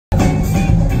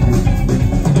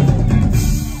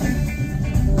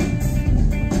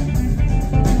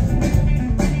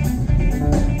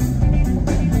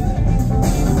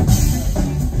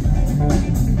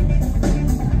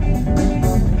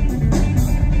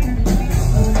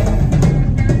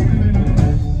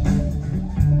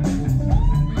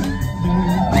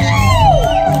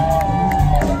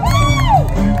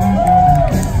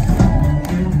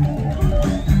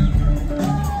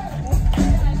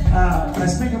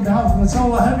good health and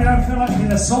soul. I hope you don't feel like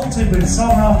being assaulted with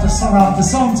song after song after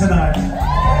song tonight. The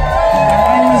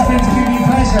aim has been to give you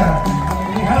pleasure.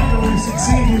 We hope that we've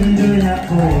succeeded in doing that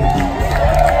for you.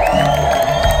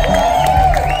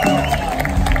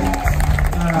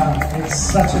 It's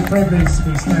such a privilege to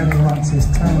be standing amongst this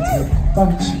talented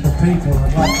bunch of people.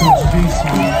 I'd like to introduce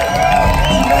you.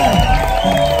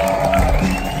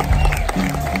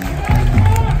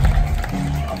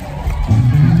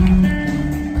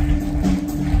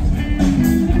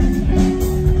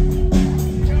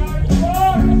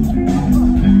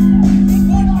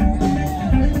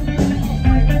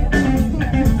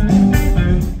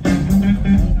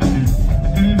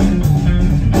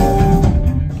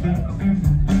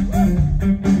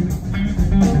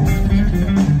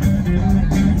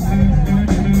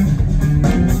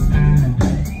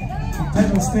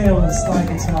 Steel and slide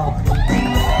guitar.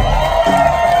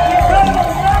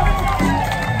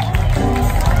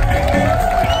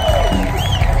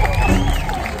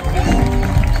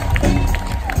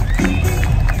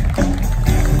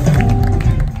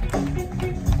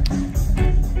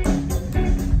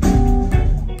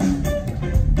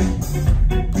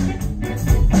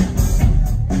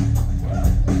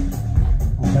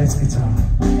 And bass guitar.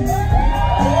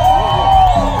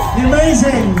 The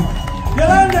amazing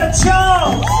Yolanda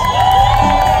Charles!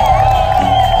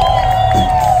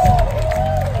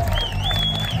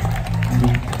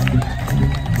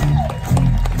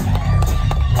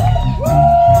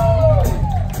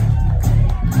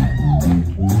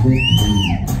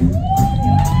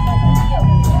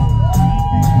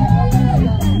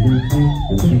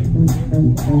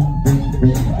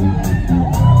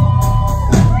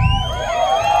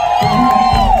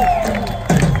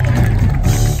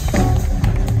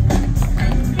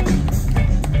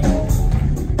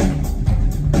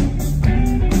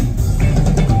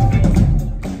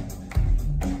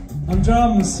 On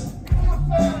drums,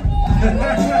 the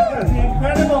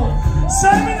incredible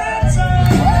Simon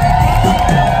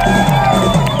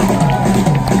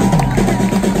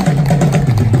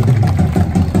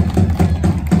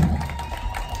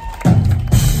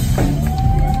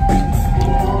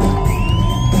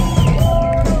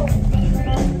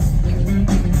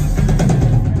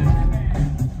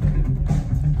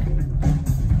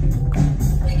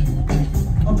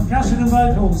on percussion and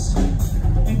vocals.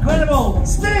 Incredible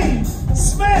Steve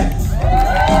Smith!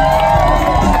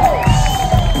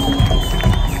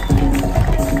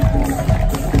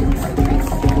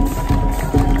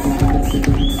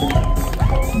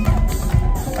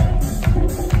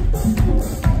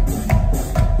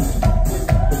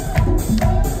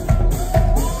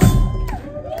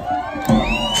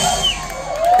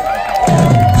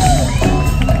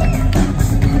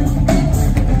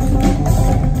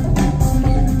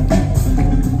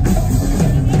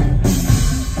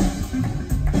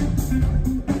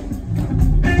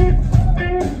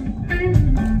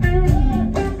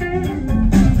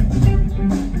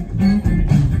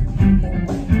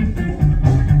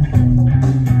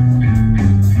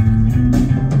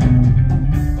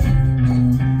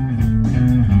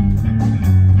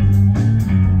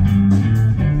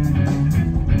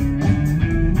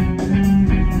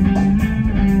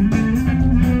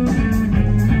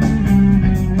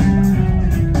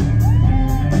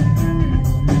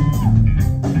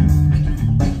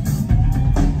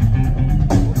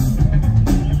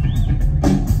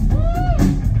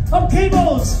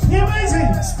 Keyboards, the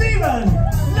amazing Stephen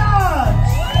Large!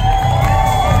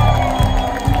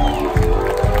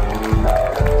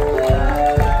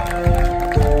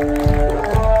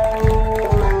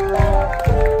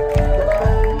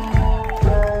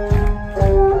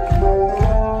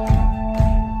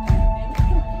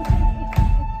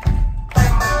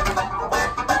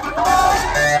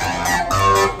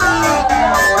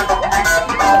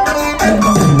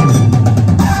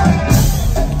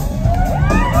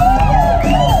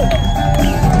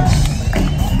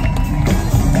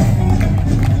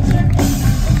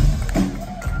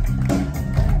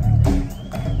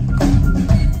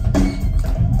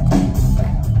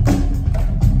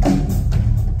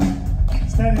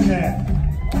 Standing there.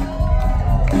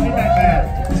 Way back there.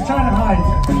 He's trying to hide.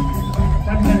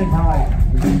 Don't let him hide.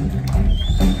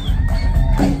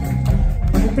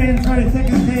 We've been through thick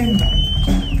and thin.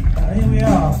 But here we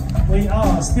are. We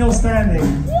are still standing.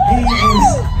 He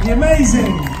is the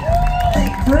amazing,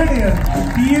 brilliant,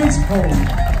 beautiful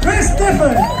Chris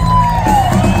Difford.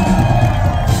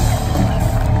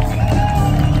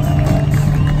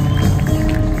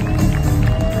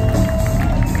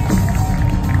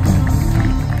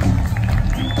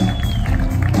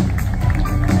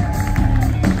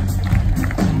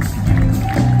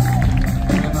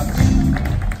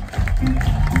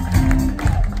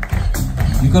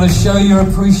 You've got to show your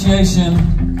appreciation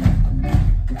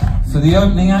for the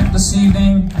opening act this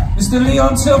evening, Mr.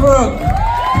 Leon Tilbrook.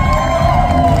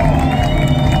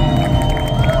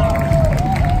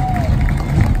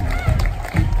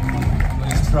 Well,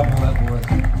 he's trouble, that boy.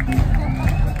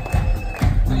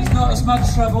 But he's not as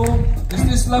much trouble as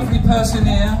this lovely person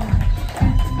here.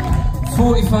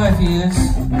 45 years,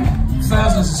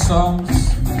 thousands of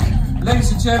songs.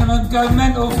 Ladies and gentlemen, go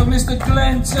mental for Mr.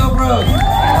 Glenn Tilbrook.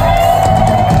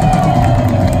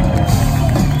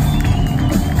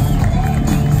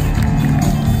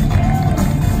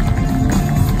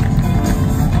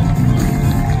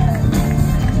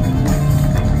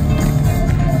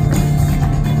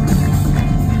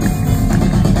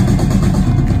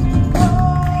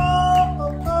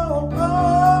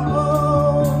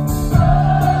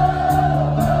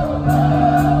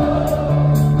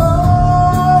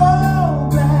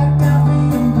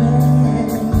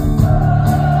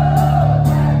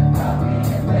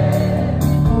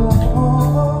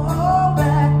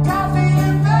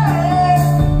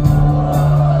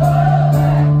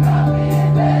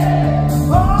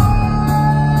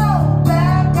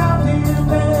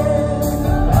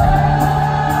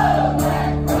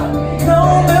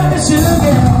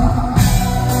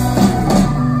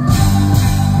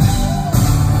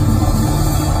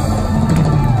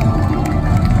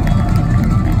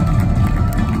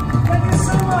 Thank you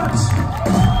so much.